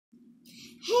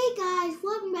Hey guys,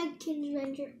 welcome back to Kim's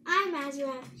Adventure. I'm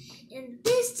Azareth, and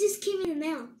this just came in the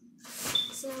mail.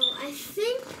 So I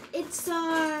think it's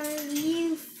our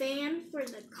new fan for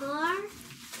the car.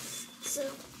 So,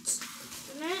 just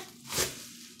a minute.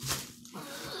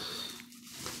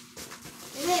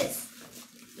 It is.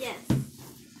 Yes.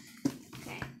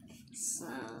 Okay. So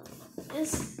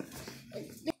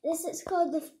this is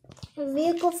called the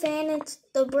vehicle fan.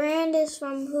 The brand is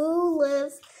from Who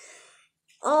Live.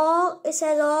 It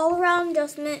says all around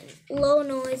adjustment, low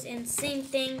noise, and same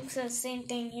thing. Says same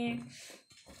thing here.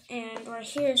 And right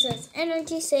here it says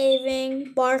energy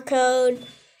saving, barcode,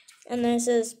 and then it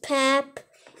says PAP,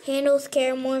 handles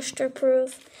care, moisture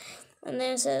proof, and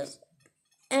then it says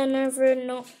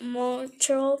environmental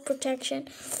protection,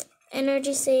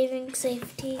 energy saving,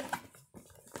 safety,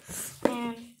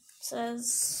 and it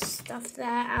says stuff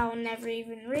that I'll never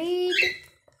even read.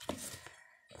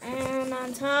 And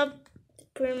on top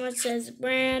pretty much says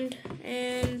brand,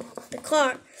 and the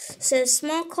car says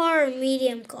small car or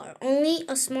medium car. Only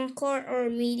a small car or a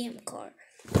medium car.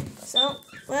 So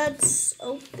let's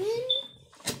open.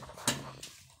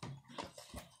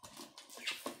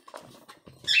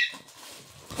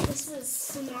 This is the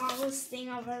smallest thing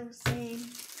I've ever seen.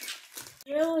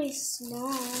 Really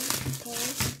small. Okay.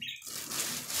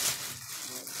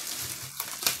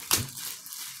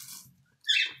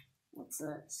 What's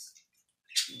this?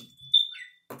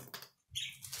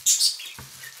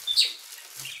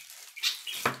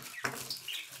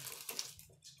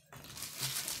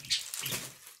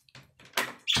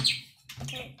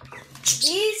 Okay,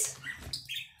 these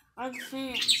are the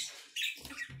fans.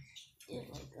 Do it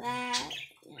like that.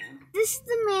 Yeah. This is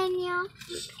the manual,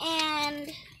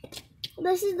 and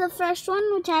this is the first one,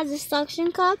 which has a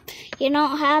suction cup. You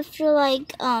don't have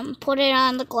to put it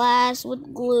on the glass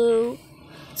with glue.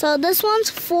 So this one's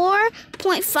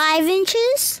 4.5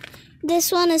 inches.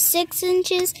 This one is 6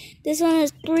 inches. This one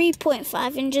is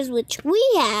 3.5 inches, which we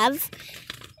have.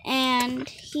 And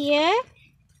here,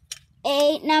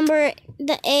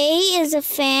 the A is a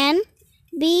fan.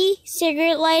 B,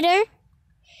 cigarette lighter,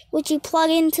 which you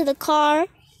plug into the car.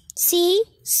 C,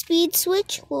 speed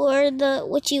switch,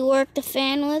 which you work the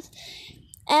fan with.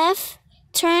 F,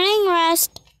 turning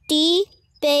rest. D,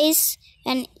 base,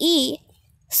 and E,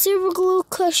 super glue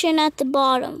cushion at the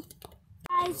bottom.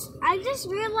 Guys, I just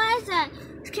realized that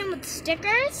this came with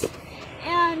stickers,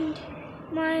 and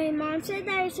my mom said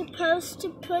that I was supposed to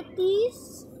put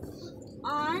these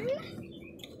on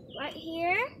right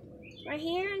here, and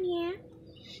here,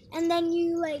 and then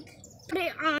you put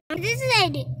it on. This is what I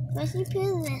do. First you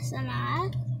put this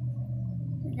on,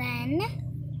 then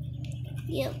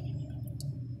you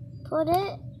put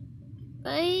it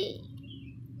right.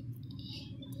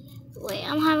 Wait,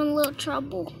 I'm having a little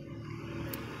trouble.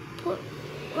 Put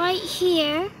right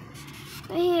here,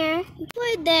 you put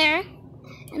it there,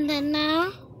 and then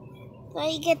now,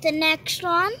 you get the next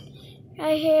one,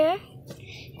 right here,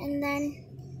 and then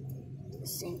the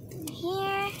same thing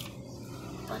here,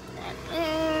 put that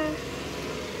there.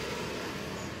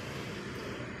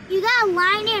 You gotta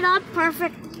line it up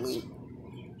perfectly,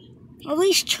 at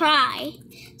least try.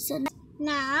 So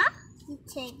now, you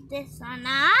take this one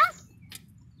off,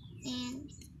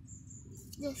 and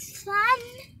this one,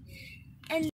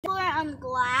 and put it on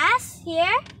glass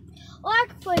here, or I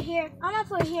could put it here. I'm gonna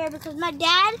put it here because my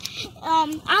dad, I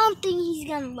don't think he's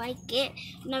gonna like it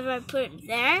whenever I put it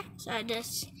there, so I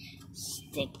just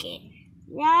stick it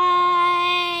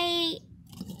right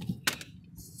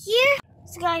here.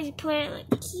 So guys, you put it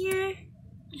like here.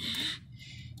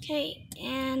 Okay,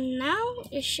 and now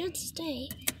it should stay.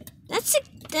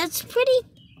 That's pretty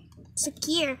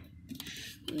secure.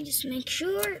 Let me just make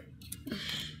sure.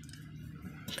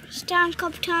 Push down a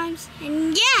couple times,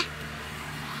 and yeah,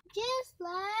 just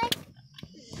like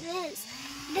this.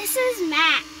 This is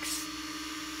Max.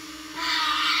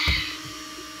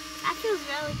 That feels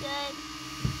really good.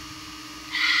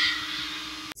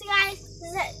 So guys, this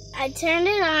is it. I turned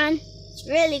it on. It's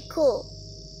really cool.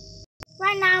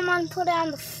 Right now, I'm gonna put it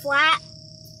on the flat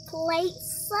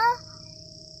plates,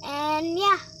 and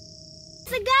yeah.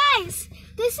 So guys,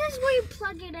 this is where you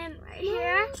plug it in right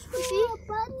here. You see? You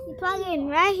plug it in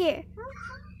right here.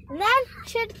 And then it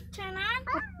should turn on.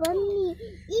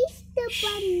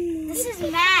 This is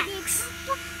Max.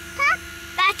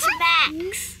 That's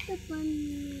Max.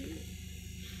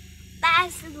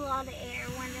 That's a lot of air.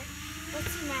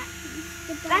 What's Max?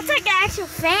 That's like an actual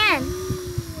fan.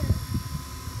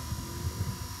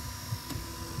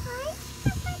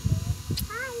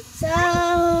 So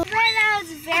right now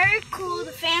it's very cool.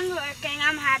 The fan's working.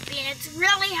 I'm happy, and it's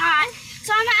really hot.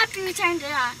 So I'm happy we turned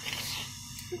it on.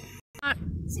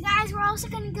 So guys, we're all also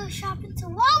gonna go shopping to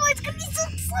Walmart. It's gonna be so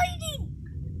exciting.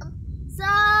 So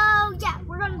yeah,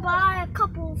 we're gonna buy a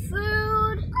couple of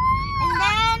food, and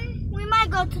then we might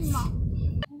go to the mall.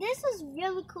 This is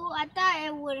really cool. I thought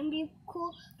it wouldn't be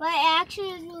cool, but it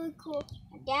actually is really cool.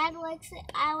 My dad likes it,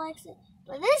 I likes it,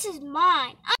 but this is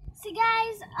mine. So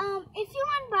guys, if you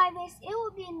want to buy this, it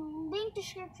will be in the link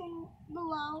description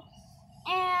below.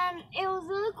 And it was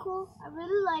really cool. I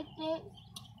really liked it.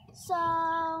 So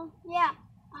yeah,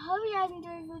 I hope you guys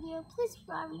enjoyed the video. Please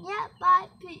subscribe. Yeah, bye,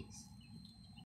 peace.